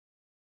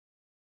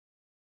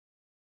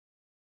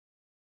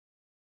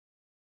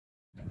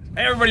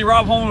Hey everybody,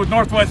 Rob Holman with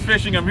Northwest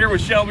Fishing. I'm here with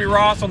Shelby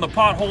Ross on the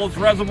Potholes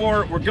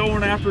Reservoir. We're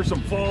going after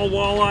some fall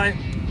walleye.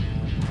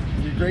 It's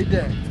gonna be a great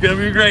day. It's gonna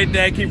be a great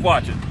day. Keep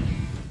watching.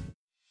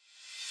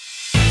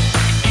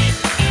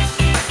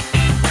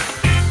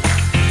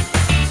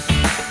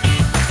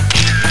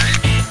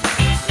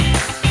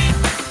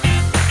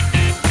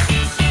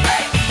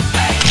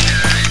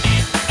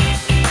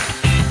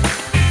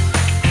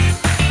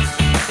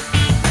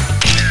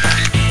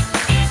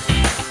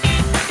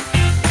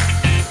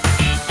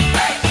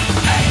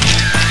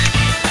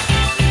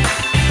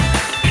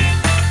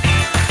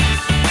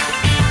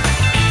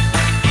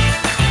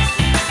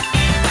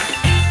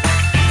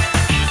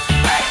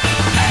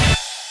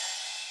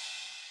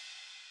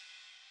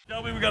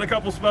 Shelby, we got a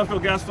couple special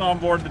guests on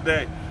board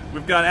today.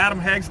 We've got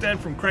Adam Hegsted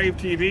from Crave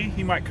TV.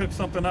 He might cook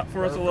something up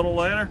for us a little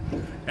later.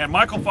 And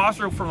Michael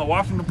Foster from the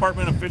Washington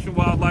Department of Fish and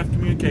Wildlife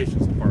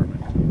Communications Department.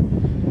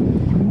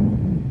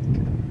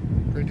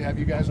 Great to have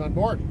you guys on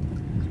board.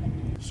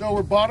 So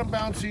we're bottom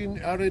bouncing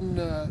out in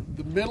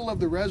the middle of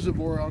the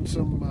reservoir on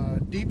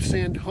some deep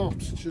sand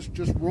humps. It's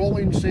just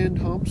rolling sand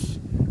humps,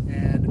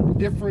 and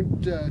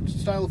different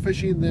style of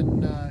fishing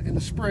than in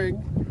the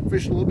spring.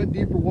 Fishing a little bit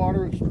deeper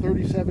water. It's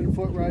 37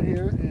 foot right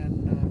here, and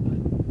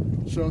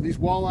so these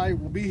walleye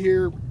will be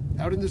here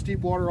out in this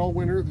deep water all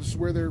winter. This is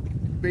where their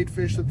bait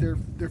fish, that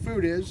their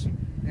food is,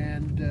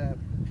 and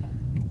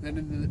then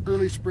in the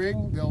early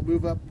spring they'll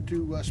move up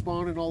to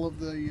spawn in all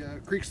of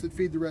the creeks that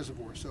feed the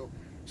reservoir. So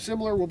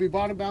similar, we'll be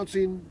bottom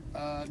bouncing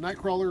night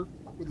crawler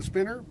with a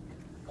spinner,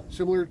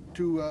 similar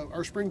to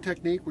our spring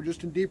technique. We're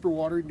just in deeper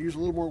water and use a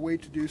little more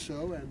weight to do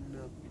so,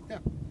 and yeah.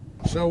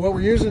 So what we're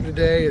using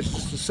today is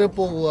just a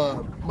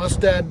simple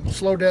mustad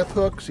slow death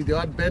hook. See the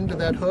odd bend to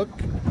that hook,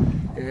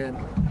 and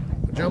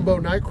a jumbo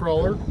night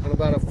crawler on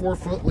about a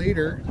 4-foot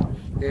leader.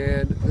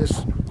 And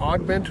this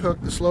odd bent hook,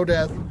 the slow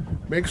death,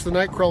 makes the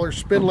night crawler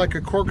spin like a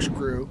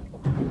corkscrew.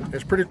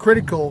 It's pretty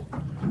critical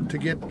to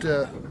get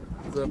the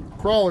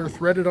crawler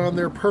threaded on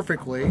there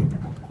perfectly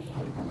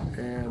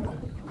and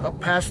up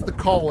past the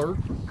collar.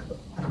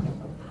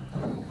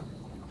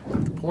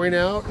 Point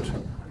out.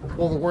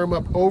 Pull the worm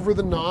up over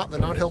the knot. The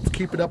knot helps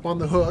keep it up on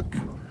the hook,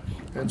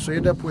 and so you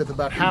end up with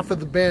about half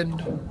of the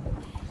bend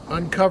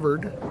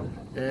uncovered,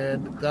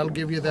 and that'll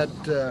give you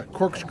that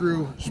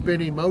corkscrew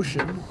spinning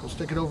motion. We'll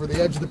stick it over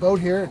the edge of the boat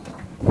here.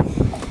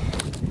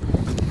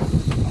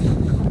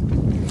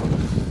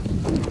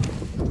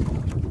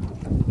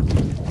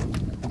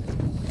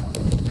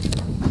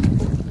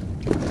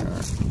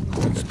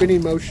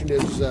 Spinning motion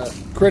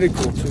is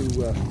critical to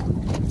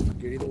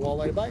getting the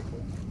walleye to bite.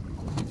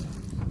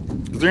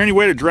 Is there any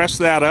way to dress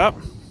that up?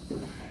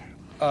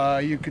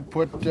 You could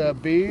put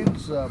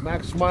beads,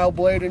 Max Smile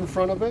blade in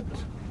front of it,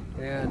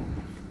 and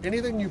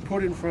anything you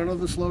put in front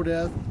of the slow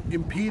death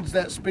impedes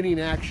that spinning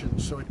action,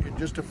 so it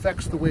just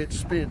affects the way it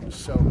spins.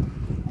 So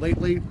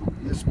lately,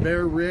 this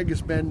bare rig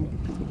has been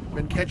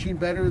catching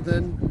better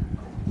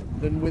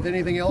than with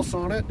anything else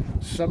on it.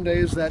 Some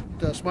days that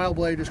Smile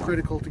blade is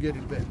critical to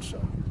getting bit.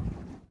 So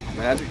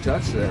magic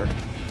touch there.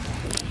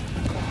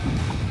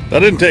 That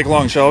didn't take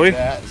long, Shelby.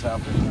 That's how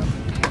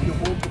you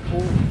hold the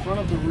pole in front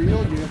of the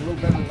reel, you have a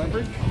little better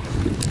leverage.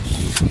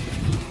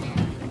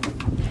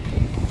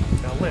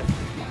 Now lift.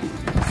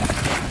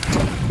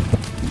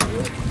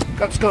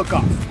 Got skunk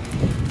off.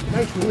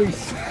 Nice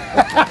release.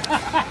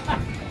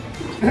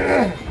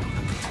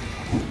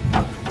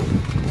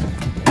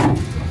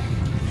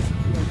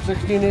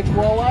 16-inch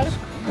walleyes.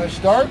 Nice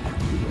start.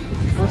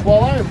 First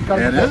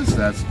walleye. It is.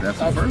 That's the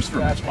first for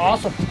me. That's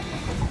awesome.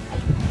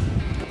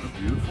 What a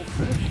beautiful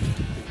fish.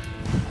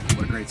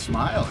 What a great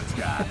smile it's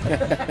got.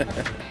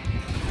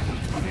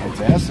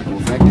 Fantastic. Well,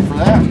 thank you for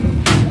that.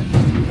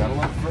 You gotta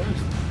love it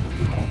first.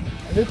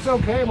 And it's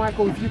okay,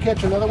 Michael, if you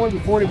catch another one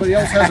before anybody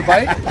else has a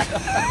bite.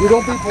 We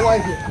don't be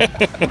polite here.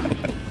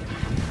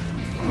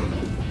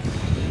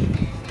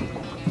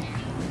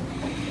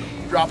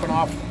 Dropping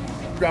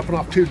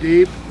off too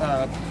deep.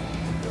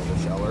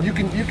 You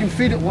can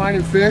feed it line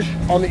and fish.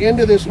 On the end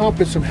of this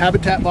hump is some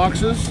habitat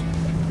boxes,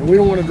 and we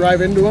don't want to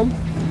drive into them.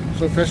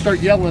 So if I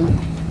start yelling,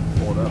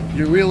 Pull it up.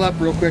 you reel up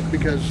real quick,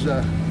 because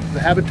the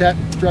habitat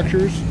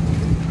structures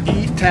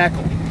eat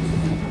tackle.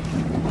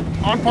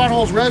 On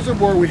Potholes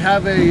Reservoir, we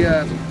have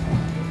a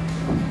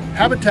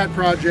habitat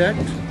project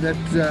that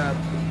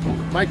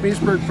Mike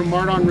Meisberg from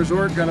Mardon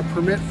Resort got a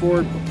permit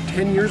for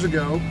 10 years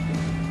ago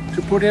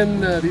to put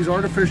in these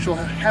artificial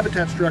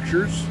habitat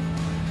structures.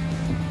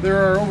 There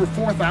are over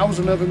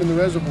 4,000 of them in the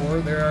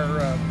reservoir. There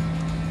are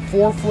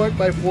 4-foot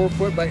by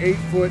 4-foot by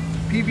 8-foot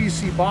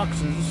PVC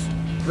boxes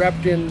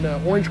wrapped in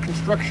orange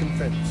construction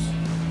fence,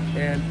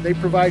 and they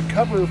provide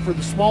cover for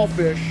the small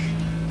fish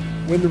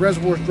when the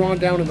reservoir is drawn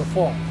down in the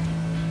fall.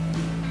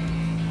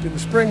 In the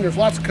spring, there's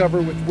lots of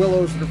cover with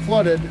willows that are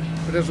flooded,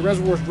 but as the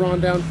reservoir is drawn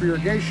down for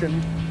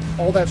irrigation,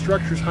 all that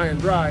structure is high and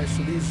dry,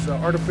 so these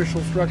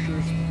artificial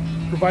structures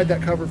provide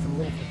that cover for the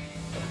little fish.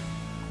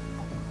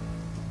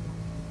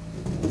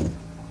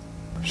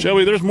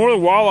 Shelby, there's more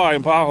than walleye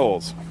in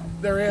Potholes.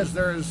 There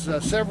is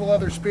several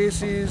other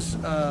species,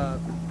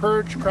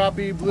 perch,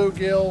 crappie,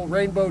 bluegill,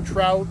 rainbow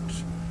trout,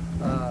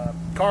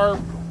 carp,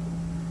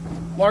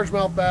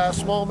 largemouth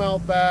bass,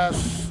 smallmouth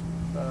bass,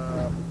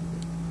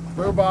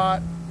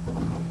 burbot,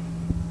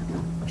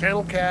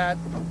 channel cat.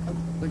 I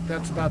think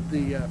that's about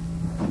the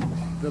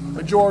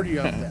majority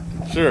of them.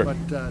 Sure.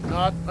 But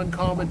not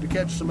uncommon to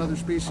catch some other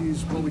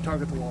species when we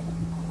target the walleye.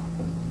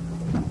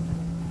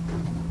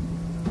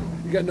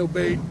 You got no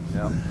bait.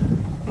 Yeah.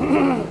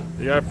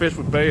 You gotta fish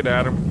with bait,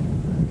 Adam.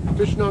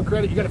 Fishing on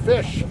credit, you gotta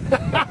fish.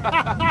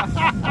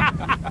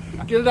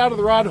 Get it out of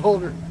the rod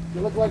holder.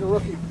 You look like a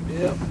rookie.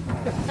 Yep.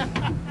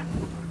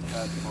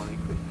 That's funny.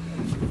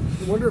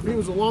 I wonder if he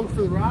was along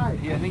for the ride.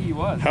 Yeah, I think he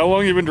was. How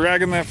long you been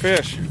dragging that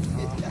fish?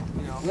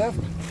 Left.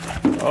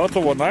 Oh, it's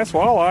a nice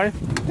walleye.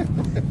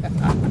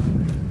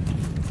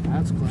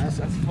 That's class.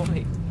 That's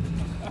funny.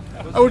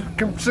 I would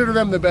consider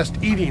them the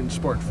best eating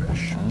sport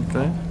fish.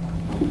 Okay.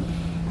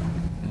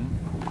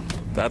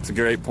 That's a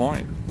great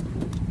point.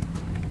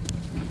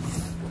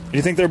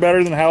 You think they're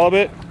better than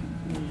halibut?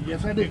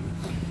 Yes, I do.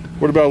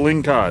 What about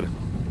lingcod?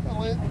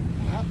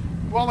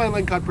 Walleye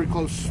and lingcod pretty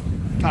close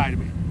tie to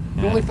me.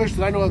 The Yeah. only fish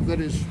that I know of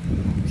that is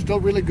still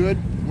really good,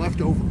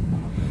 left over.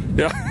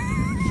 Yeah.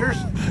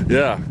 Seriously.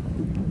 Yeah.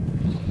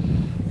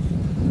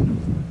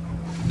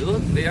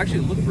 They actually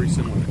look pretty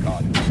similar to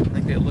cod. I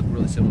think they look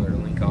really similar to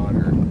lingcod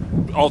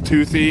or All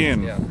toothy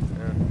and yeah.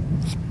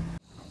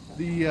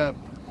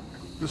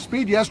 The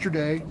speed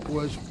yesterday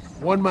was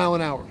 1 mile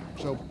an hour,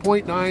 so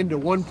 0.9 to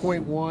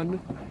 1.1.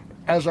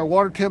 As our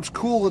water temps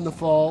cool in the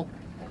fall,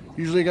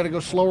 usually you got to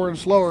go slower and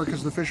slower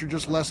because the fish are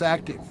just less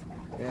active.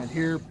 And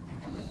here,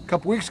 a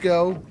couple weeks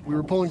ago, we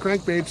were pulling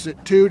crankbaits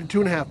at 2 to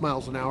 2.5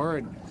 miles an hour,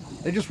 and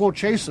they just won't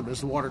chase them as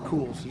the water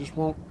cools. They just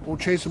won't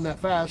chase them that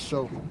fast.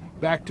 So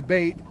back to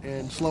bait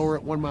and slower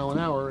at 1 mile an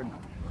hour.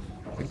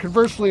 And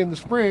conversely, in the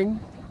spring,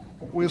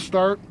 we'll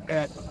start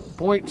at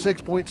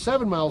 0.6,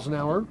 0.7 miles an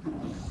hour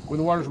when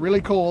the water's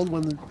really cold,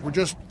 when we're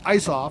just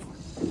ice off.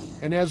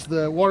 And as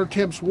the water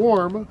temps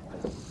warm,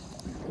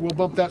 we'll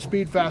bump that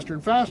speed faster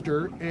and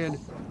faster. And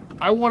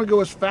I want to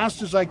go as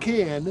fast as I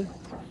can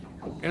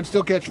and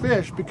still catch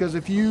fish, because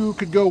if you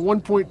could go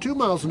 1.2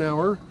 miles an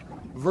hour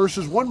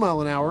versus 1 mile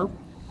an hour,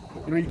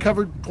 you know, you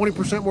covered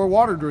 20% more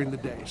water during the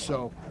day.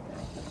 So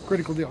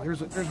critical deal.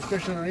 There's a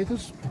fish underneath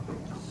us,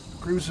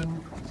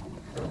 cruising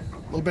a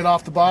little bit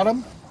off the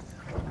bottom.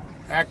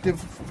 Active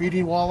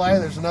feeding walleye.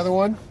 There's another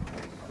one.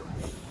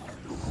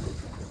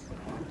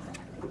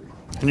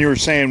 And you were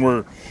saying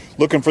we're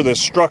looking for this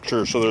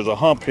structure, so there's a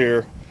hump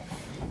here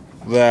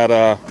that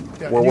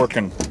we're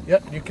working.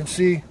 Yep, you can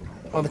see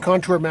on the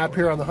contour map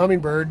here on the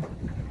Hummingbird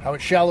how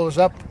it shallows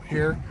up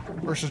here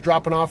versus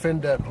dropping off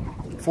into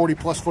 40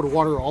 plus foot of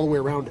water all the way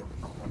around it.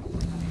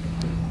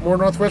 More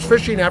Northwest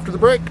fishing after the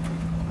break.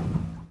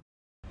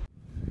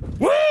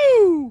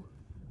 Woo!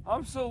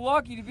 I'm so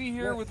lucky to be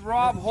here with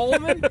Rob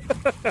Holman.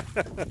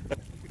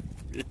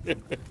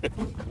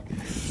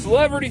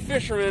 Celebrity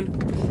fisherman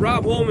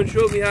Rob Holman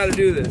showed me how to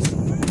do this.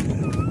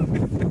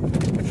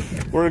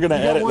 We're gonna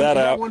edit that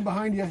out. You got one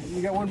behind you.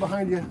 You got one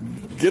behind you.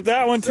 Get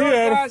that one too, Sorry,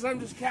 Adam. guys, I'm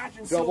just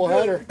catching Double so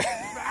header. good.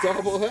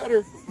 Double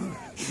header.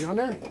 You on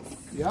there?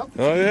 Yep.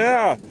 Oh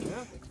yeah.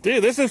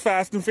 Dude, this is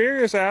fast and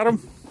furious,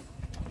 Adam.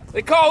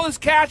 They call this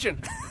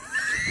catching.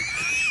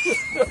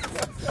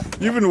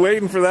 You've been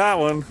waiting for that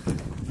one.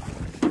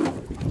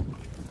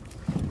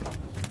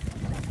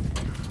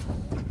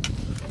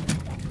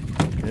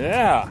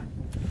 Yeah.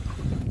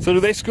 So do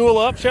they school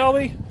up,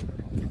 Shelby?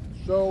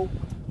 So,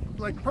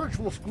 like perch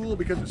will school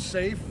because it's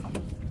safe.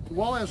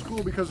 Walleye will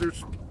school because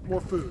there's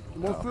more food. The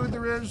more food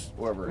there is,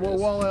 the Wherever it more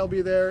is. walleye will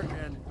be there,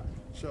 and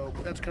so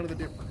that's kind of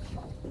the difference.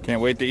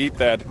 Can't wait to eat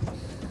that.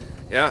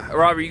 Yeah,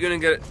 Rob, are you gonna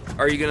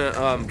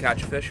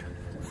catch a fish?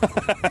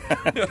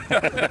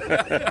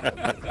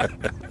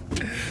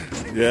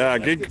 Yeah,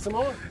 Get some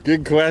more.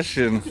 good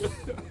question.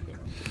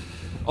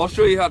 I'll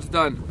show you how it's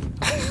done.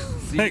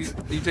 So Thanks.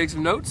 you take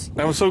some notes?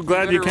 I'm so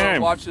glad you Better,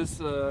 came. watch this.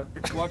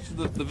 Watch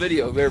the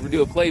video. If we ever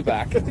do a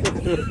playback.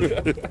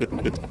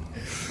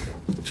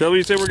 Shelby,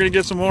 you say we're gonna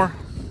get some more?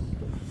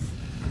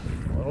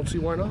 I don't see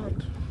why not.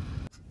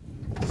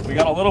 We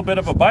got a little bit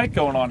of a bite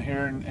going on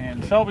here,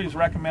 and Shelby's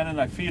recommending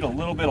I feed a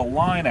little bit of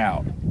line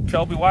out.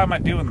 Shelby, why am I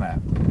doing that?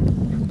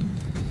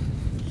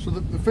 So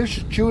the fish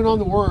is chewing on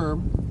the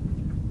worm,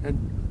 and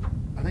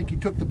I think he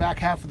took the back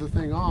half of the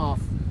thing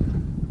off,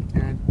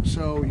 and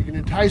so you can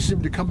entice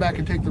him to come back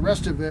and take the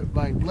rest of it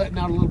by letting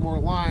out a little more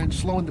line,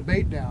 slowing the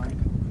bait down,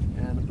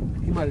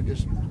 and he might have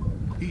just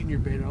eaten your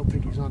bait. I don't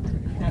think he's on there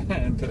anymore.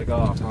 And took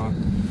off, huh?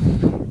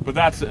 But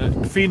that's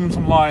feeding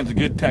some line's a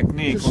good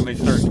technique when they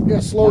start.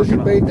 Yeah, slows your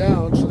working bait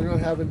down so they're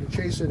not having to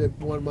chase it at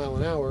 1 mile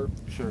an hour.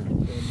 Sure.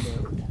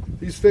 And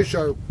these fish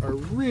are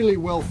really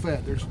well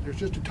fed. There's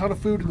just a ton of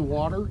food in the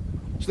water,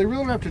 so they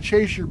really don't have to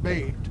chase your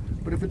bait.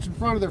 But if it's in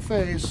front of their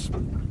face,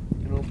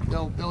 you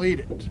know, they'll eat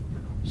it.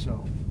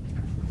 So.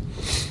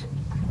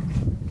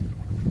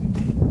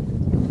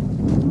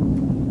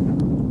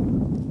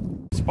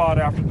 Spot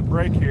after the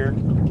break here.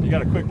 You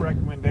got a quick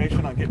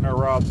recommendation on getting our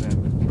rods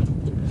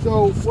in?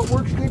 So what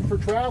works good for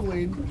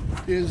traveling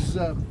is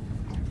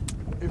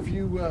if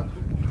you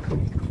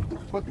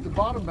put the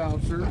bottom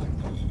bouncer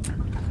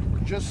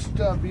just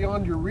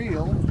beyond your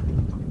reel,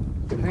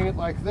 hang it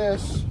like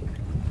this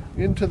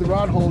into the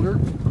rod holder,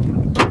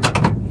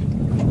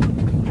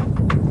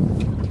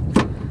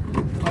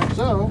 like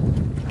so,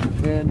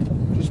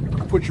 and just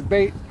put your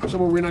bait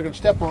somewhere where you're not going to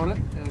step on it,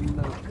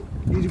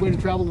 and easy way to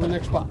travel to the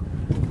next spot.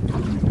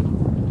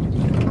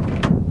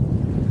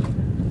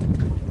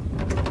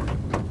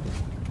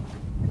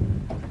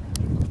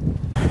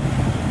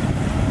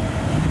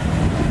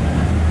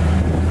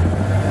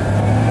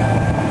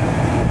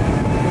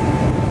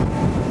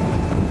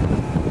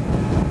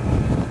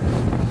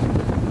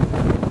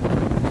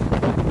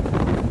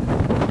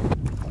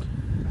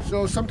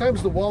 So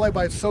sometimes the walleye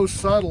bite's so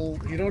subtle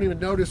you don't even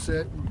notice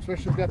it, especially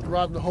if you've got the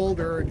rod in the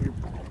holder and you're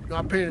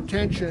not paying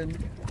attention.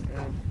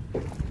 And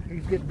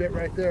he's getting bit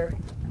right there.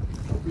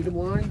 Feed him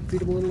line,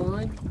 feed him a little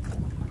line.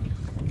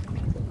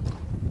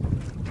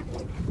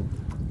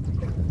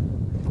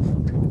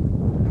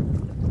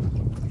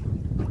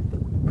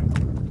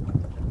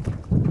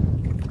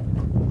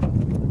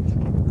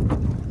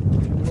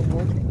 A little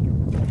more.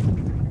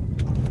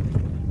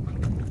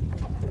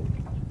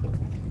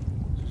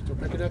 Still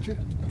picking at you?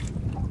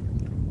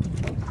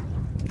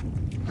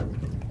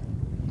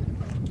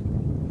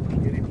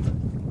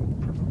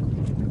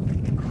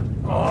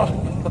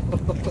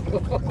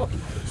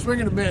 Swing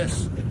and a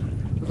miss.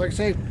 But like I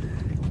say,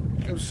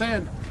 I was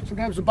saying,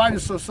 sometimes the bite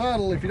is so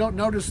subtle, if you don't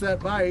notice that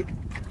bite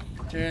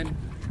and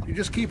you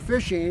just keep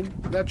fishing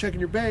without checking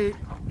your bait,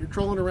 you're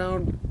trolling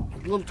around a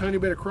little tiny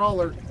bit of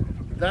crawler,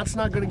 that's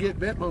not going to get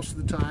bit most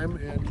of the time.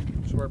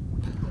 And so our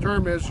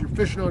term is you're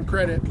fishing on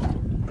credit,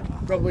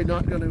 probably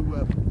not going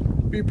to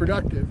be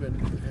productive.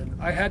 And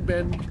I had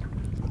been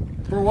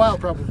for a while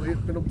probably.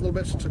 It's been a little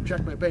bit since I've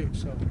checked my bait.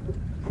 So,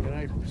 and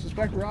I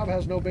suspect Rob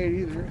has no bait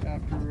either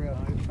after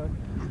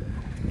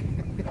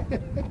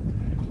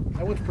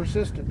that one's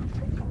persistent.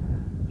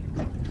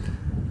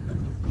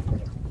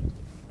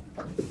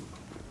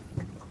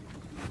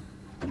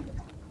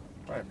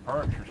 Probably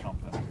perch or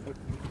something.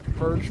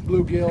 Perch,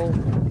 bluegill,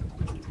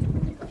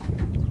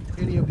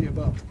 any of the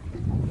above.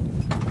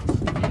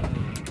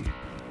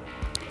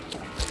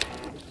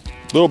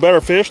 Little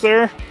better fish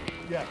there?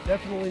 Yeah,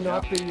 definitely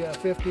not the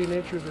 15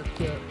 incher that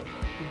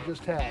we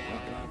just had.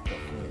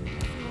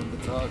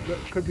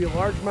 Could be a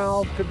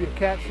largemouth, could be a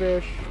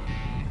catfish,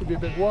 could be a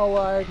big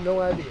walleye, no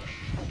idea.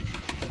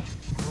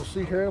 We'll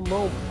see here in a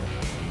moment.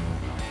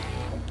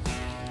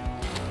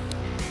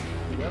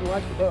 You gotta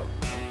like the boat.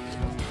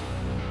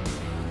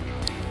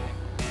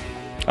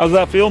 How's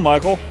that feel,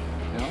 Michael?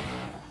 You know,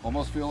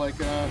 almost feel like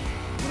what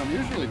I'm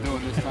usually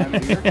doing this time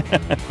of year,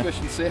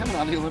 fishing salmon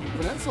on the Olympic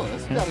Peninsula.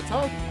 This has got a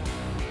tug.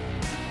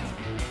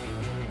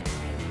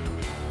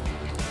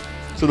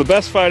 So the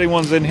best fighting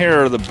ones in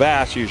here are the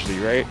bass usually,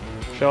 right,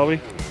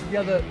 Shelby?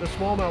 Yeah, the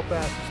smallmouth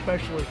bass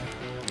especially.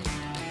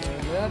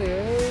 And that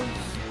is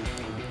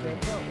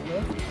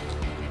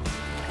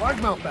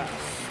largemouth bass.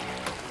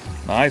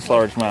 Nice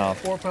largemouth.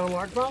 4-pound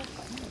largemouth.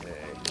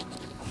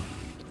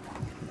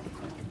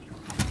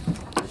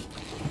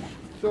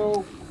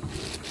 So,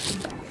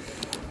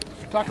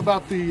 talk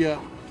about the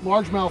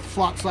largemouth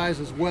slot size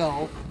as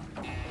well.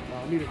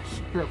 I need a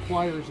pair of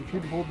pliers. If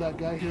you can hold that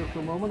guy here for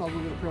a moment, I'll go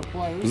get a pair of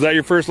pliers. Was that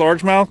your first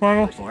largemouth,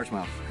 Michael? First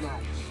largemouth.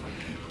 Nice.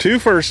 2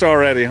 first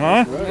already,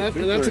 huh? Right,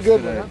 And that's a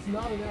good one. That's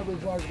not an average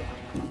largemouth.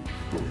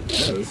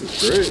 Yeah, this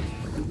is great.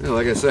 Yeah,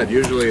 like I said,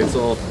 usually it's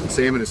all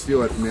salmon and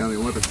steelhead for me on the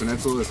Olympic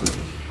Peninsula. This is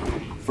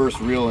first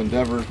real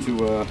endeavor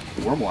to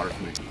warm water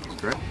for me.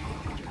 It's great.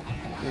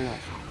 Very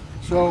nice.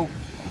 So,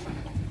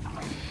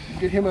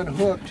 get him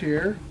unhooked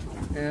here,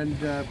 and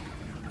the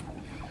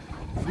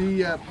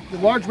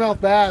largemouth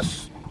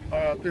bass.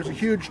 There's a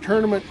huge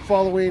tournament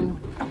following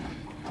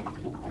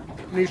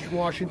in Eastern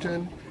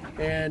Washington,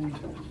 and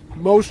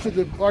most of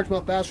the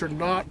largemouth bass are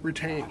not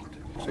retained.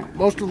 So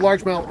most of the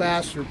largemouth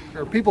bass,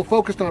 or people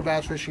focused on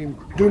bass fishing,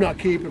 do not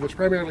keep if it's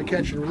primarily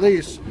catch and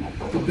release.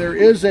 There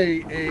is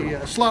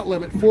a slot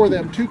limit for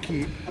them to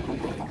keep,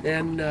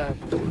 and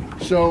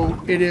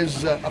so it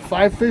is a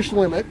 5-fish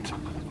limit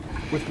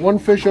with 1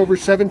 fish over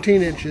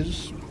 17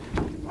 inches,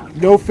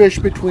 no fish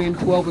between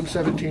 12 and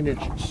 17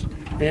 inches.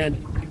 And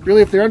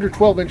really, if they're under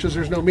 12 inches,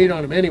 there's no meat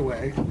on them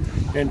anyway.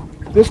 And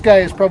this guy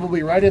is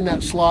probably right in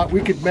that slot. We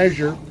could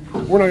measure.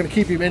 We're not going to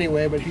keep him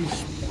anyway, but he's,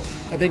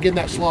 I think, in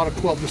that slot of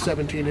 12 to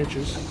 17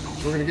 inches.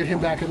 So we're going to get him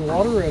back in the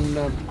water and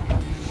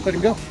let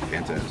him go.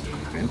 Fantastic.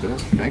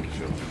 Fantastic. Thank you,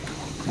 Shelby.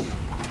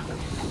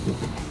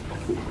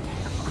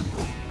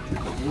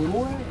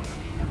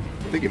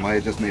 I think you might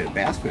have just made a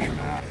bass fisherman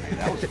out of me.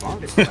 That was fun.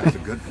 That's a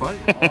good fight.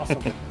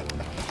 Awesome.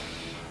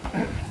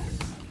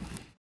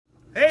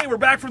 Hey, we're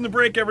back from the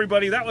break,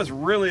 everybody. That was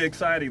really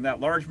exciting, that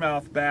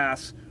largemouth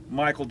bass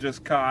Michael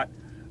just caught.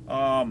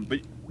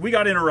 But we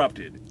got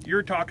interrupted.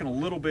 You're talking a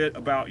little bit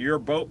about your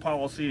boat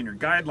policy and your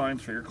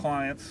guidelines for your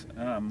clients,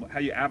 how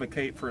you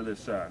advocate for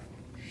this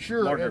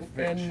larger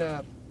fish.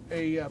 And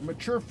a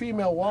mature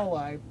female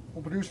walleye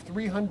will produce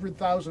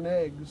 300,000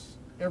 eggs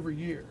every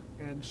year.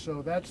 And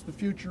so that's the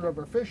future of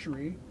our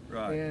fishery.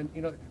 Right. And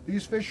you know,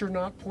 these fish are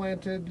not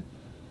planted.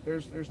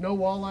 There's no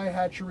walleye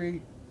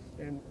hatchery,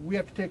 and we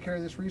have to take care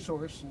of this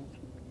resource, and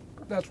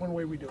that's one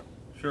way we do it.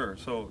 Sure.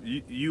 So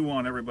you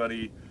want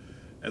everybody,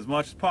 as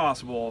much as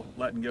possible,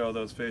 letting go of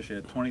those fish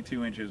at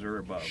 22 inches or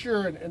above.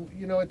 Sure, and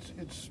you know,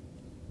 it's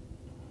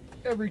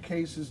every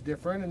case is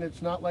different, and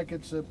it's not like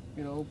it's a,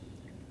 you know,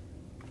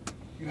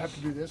 you have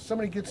to do this.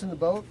 Somebody gets in the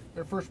boat,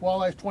 their first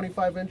walleye is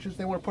 25 inches,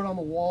 they want to put it on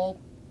the wall,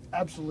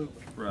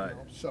 absolutely. Right. You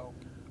know, so,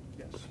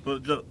 yes.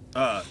 But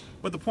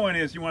the point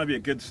is, you want to be a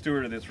good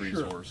steward of this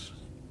resource. Sure.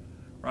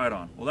 Right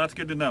on. Well, that's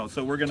good to know.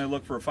 So we're going to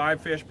look for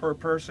 5 fish per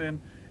person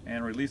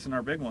and releasing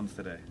our big ones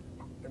today.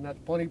 And that's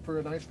plenty for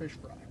a nice fish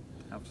fry.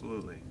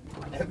 Absolutely.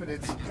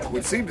 Evidence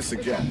would seem to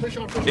suggest. Fish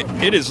on, fish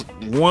on.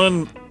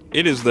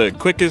 It is the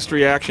quickest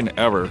reaction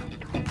ever.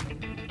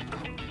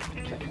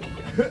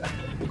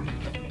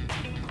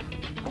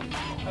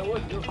 I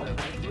was just there,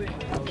 actually.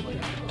 I was like,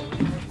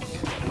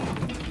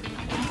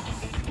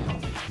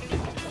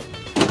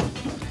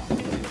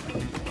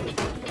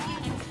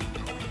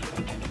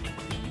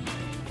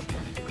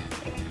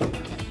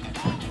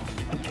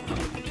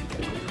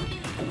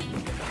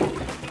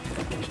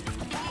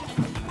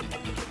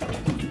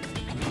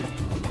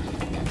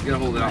 you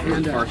gotta hold it out for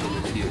the parcel,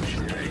 it's huge.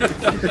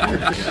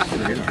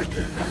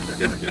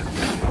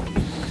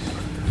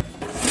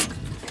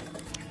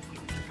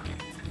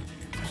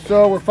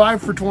 So we're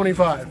 5 for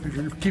 25 if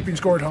you're keeping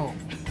score at home.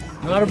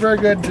 Not a very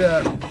good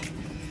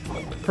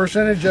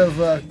percentage of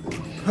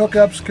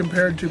hookups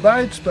compared to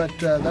bites, but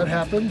that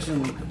happens.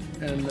 And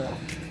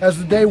as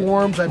the day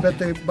warms, I bet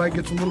the bite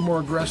gets a little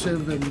more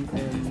aggressive,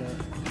 and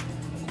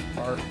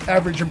our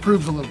average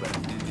improves a little bit.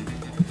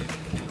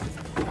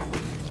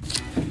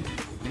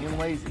 Being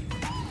lazy.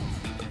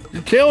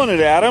 You're killing it,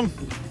 Adam.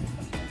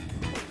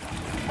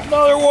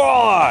 Another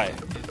walleye.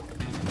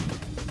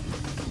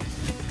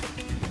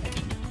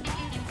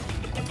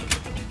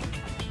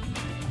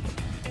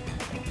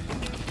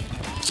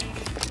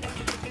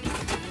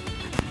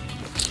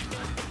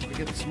 We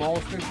get the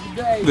smallest fish of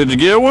the day. Did you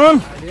get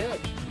one? I did.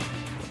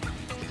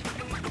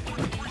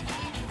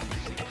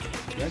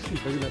 Actually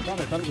bigger than I thought.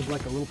 I thought it was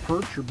like a little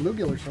perch or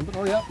bluegill or something.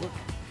 Oh yeah, look.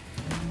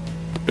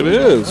 It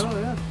is. Oh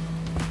yeah.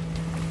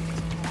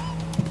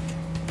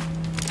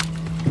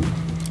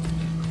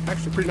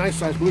 Actually, pretty nice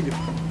sized bluegill.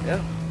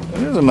 Yeah,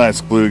 It is a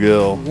nice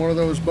bluegill. One of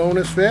those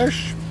bonus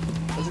fish.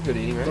 that's a good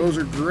eating, right? Those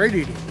are great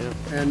eating.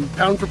 Yeah. And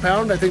pound for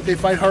pound, I think they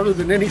fight harder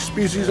than any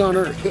species on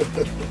Earth.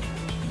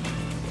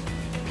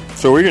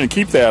 So we're gonna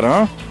keep that,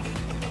 huh?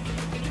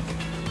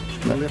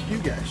 Gonna lift you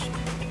guys.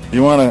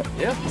 You wanna?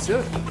 Yeah, let's do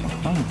it.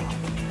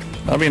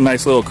 That'd be a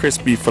nice little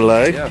crispy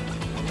fillet. Yeah.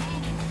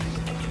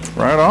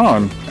 Right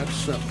on.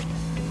 That's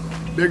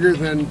bigger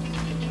than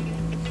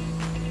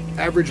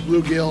average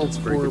bluegill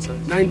pretty for good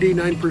size.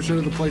 99%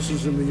 of the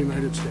places in the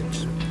United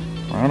States.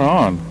 Right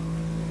on.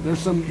 There's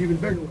some even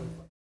bigger ones.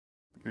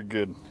 You're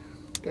good.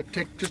 Got to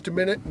take just a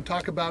minute and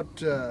talk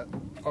about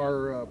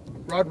our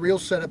rod reel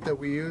setup that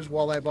we use,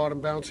 walleye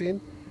bottom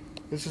bouncing.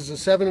 This is a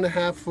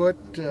 7.5 foot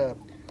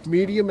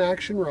medium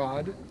action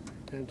rod,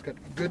 and it's got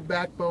good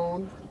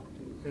backbone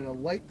and a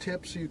light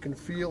tip so you can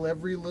feel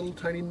every little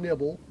tiny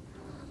nibble.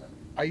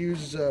 I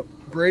use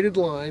braided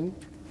line.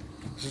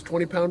 This is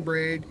 20-pound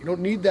braid. You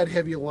don't need that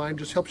heavy a line,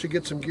 just helps you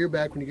get some gear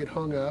back when you get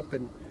hung up.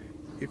 And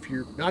if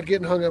you're not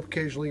getting hung up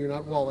occasionally, you're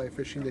not walleye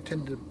fishing. They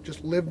tend to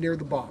just live near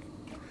the bottom.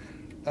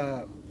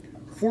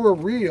 For a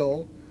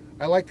reel,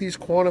 I like these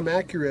Quantum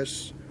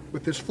Accurates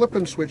with this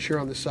flipping switch here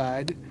on the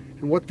side.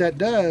 And what that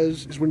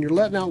does is when you're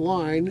letting out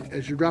line,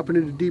 as you're dropping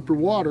into deeper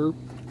water,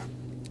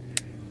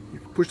 you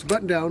push the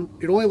button down,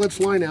 it only lets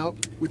line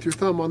out with your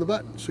thumb on the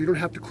button. So you don't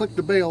have to click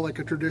the bail like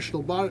a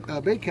traditional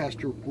bait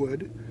caster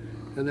would.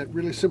 And that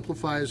really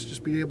simplifies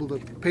just being able to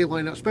pay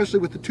line out, especially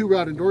with the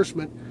 2-rod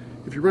endorsement.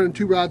 If you're running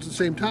 2 rods at the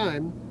same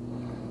time,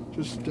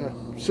 just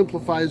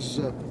simplifies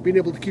being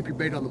able to keep your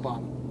bait on the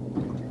bottom.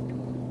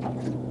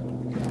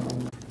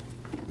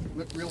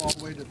 Reel all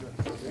the way to the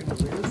end of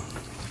the reel.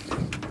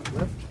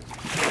 Lift.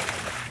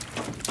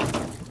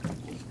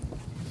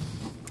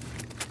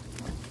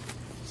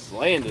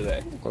 Slaying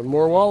today. One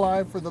more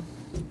walleye for the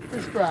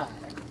fish fry.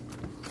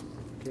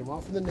 Came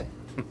off of the net.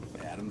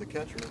 Adam the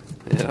catcher.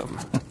 Yeah.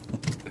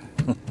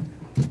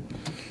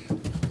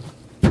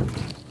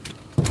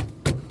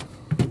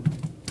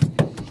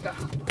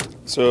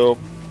 So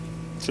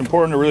it's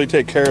important to really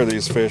take care of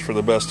these fish for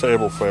the best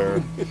table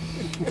fare.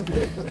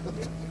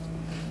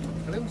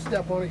 I didn't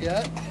step on it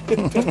yet.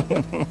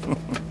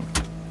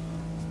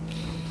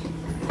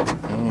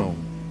 Oh.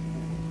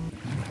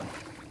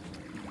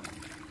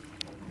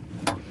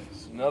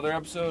 It's another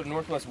episode of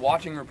Northwest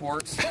Watching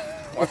Reports.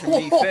 Watching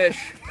me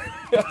fish.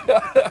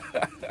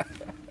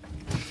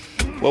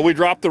 Well, we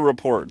dropped the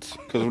reports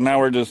because now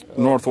we're just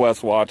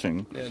Northwest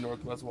watching. Yeah,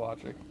 Northwest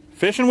Watching.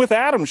 Fishing with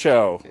Adam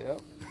show.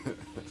 Yep.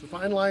 It's a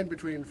fine line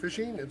between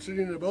fishing and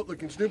sitting in a boat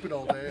looking stupid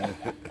all day.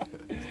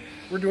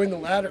 We're doing the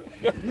latter.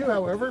 You,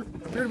 however,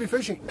 appear to be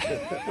fishing.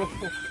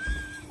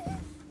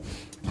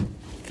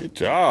 Good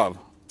job.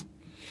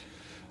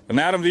 And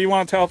Adam, do you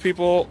want to tell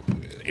people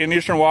in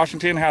Eastern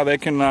Washington how they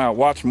can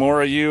watch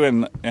more of you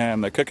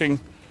and the cooking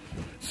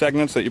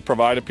segments that you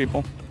provide to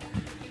people?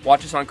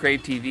 Watch us on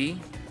Crave TV,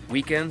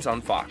 weekends on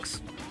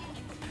Fox.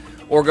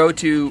 Or go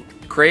to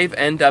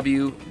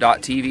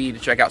cravenw.tv to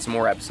check out some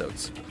more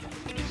episodes.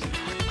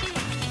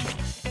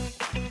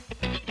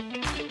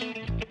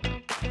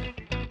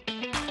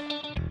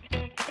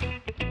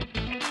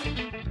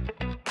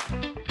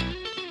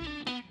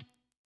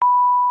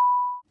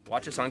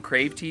 Watch us on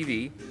Crave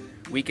TV,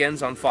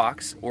 weekends on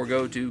Fox, or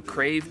go to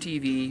Crave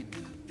TV.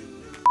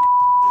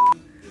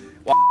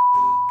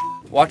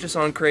 Watch us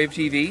on Crave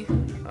TV,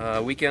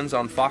 weekends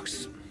on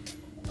Fox.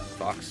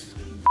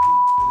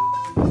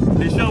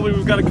 Hey Shelby,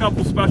 we've got a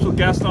couple special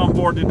guests on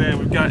board today.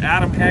 We've got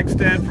Adam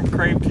Hegsted from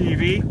Crave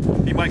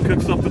TV. He might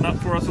cook something up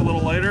for us a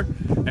little later.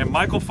 And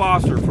Michael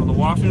Foster from the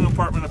Washington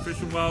Department of Fish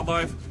and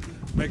Wildlife,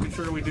 making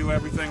sure we do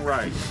everything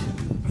right.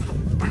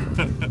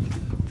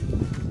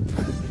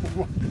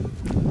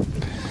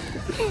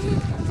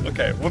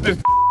 Okay, we'll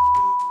just...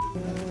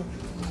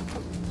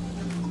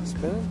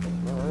 Spinning?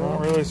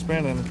 Not really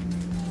spinning.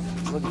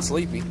 Looking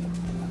sleepy.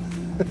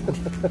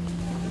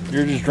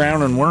 You're just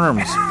drowning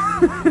worms.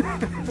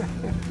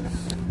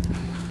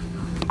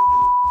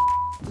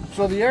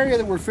 So the area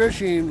that we're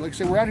fishing, like I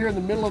said, we're out here in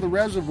the middle of the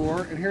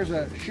reservoir, and here's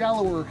a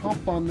shallower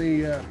hump on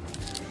the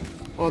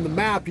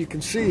map you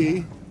can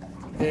see.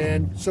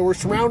 And so we're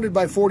surrounded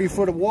by 40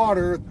 foot of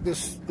water.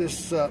 This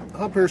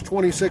hump here is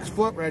 26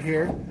 foot right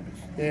here,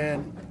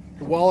 and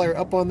the walleye are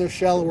up on this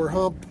shallower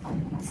hump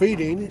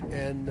feeding.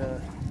 And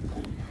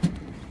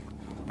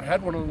I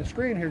had one on the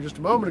screen here just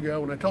a moment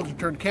ago when I told you to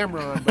turn the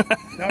camera on, but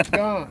now it's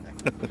gone.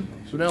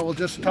 So now we'll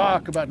just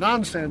talk about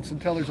nonsense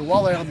until there's a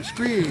walleye on the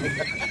screen.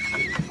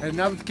 And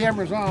now that the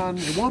camera's on,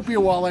 it won't be a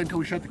walleye until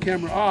we shut the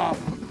camera off.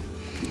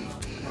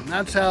 And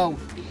that's how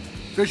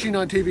fishing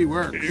on TV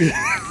works.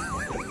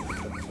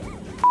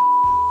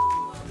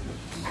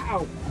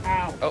 Ow,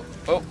 ow.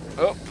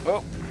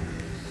 Oh.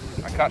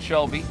 I caught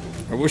Shelby.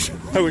 I wish you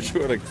would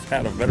have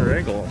had a better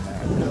angle on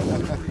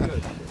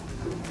that.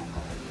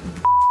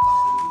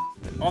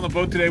 On the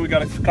boat today, we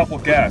got a couple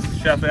guests.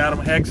 Chef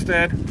Adam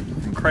Hegsted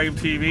from Crave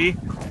TV.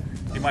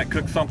 He might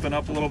cook something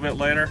up a little bit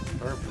later.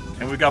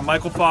 And we've got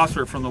Michael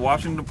Foster from the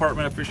Washington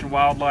Department of Fish and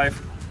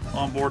Wildlife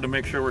on board to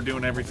make sure we're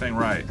doing everything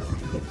right.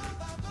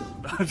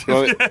 You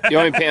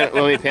want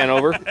me to pan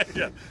over?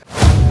 Yeah.